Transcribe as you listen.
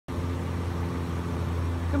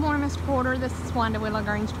Good morning, Mr. Porter. This is Wanda with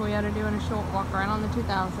LaGrange Toyota doing a short walk around on the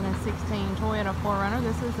 2016 Toyota 4Runner.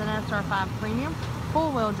 This is an SR5 Premium,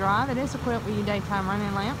 full-wheel drive. It is equipped with your daytime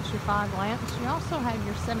running lamps, your fog lamps. You also have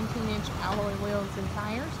your 17-inch alloy wheels and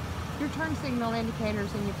tires, your turn signal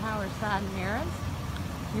indicators and your power side mirrors,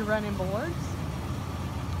 your running boards,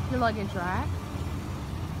 your luggage rack,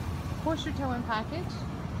 of course your towing package.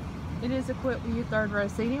 It is equipped with your third row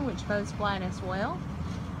seating, which goes flat as well.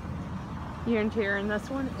 Your interior in this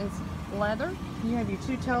one is leather. You have your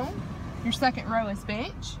two-tone. Your second row is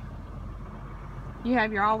bench. You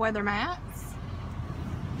have your all-weather mats.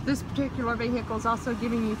 This particular vehicle is also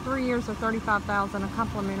giving you 3 years of $35,000 of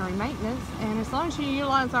complimentary maintenance, and as long as you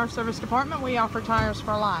utilize our service department, we offer tires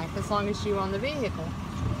for life as long as you own the vehicle.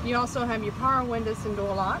 You also have your power windows and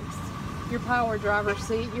door locks, your power driver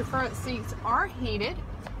seat. Your front seats are heated.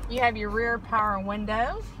 You have your rear power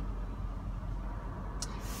window.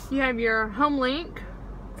 You have your home link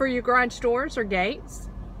for your garage doors or gates,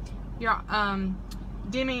 your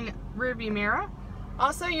dimming rear view mirror,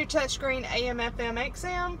 also your touchscreen AM, FM,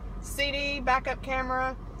 XM, CD, backup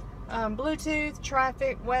camera, Bluetooth,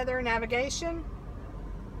 traffic, weather, navigation,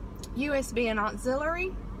 USB and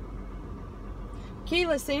auxiliary,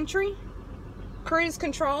 keyless entry, cruise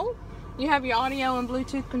control. You have your audio and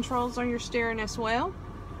Bluetooth controls on your steering as well.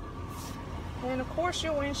 And of course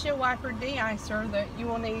your windshield wiper de-icer that you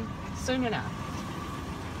will need soon enough.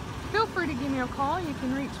 Feel free to give me a call. You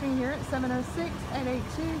can reach me here at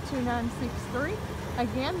 706-882-2963.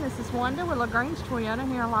 Again, this is Wanda with LaGrange Toyota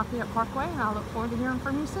here on Lafayette Parkway, and I look forward to hearing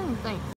from you soon. Thanks.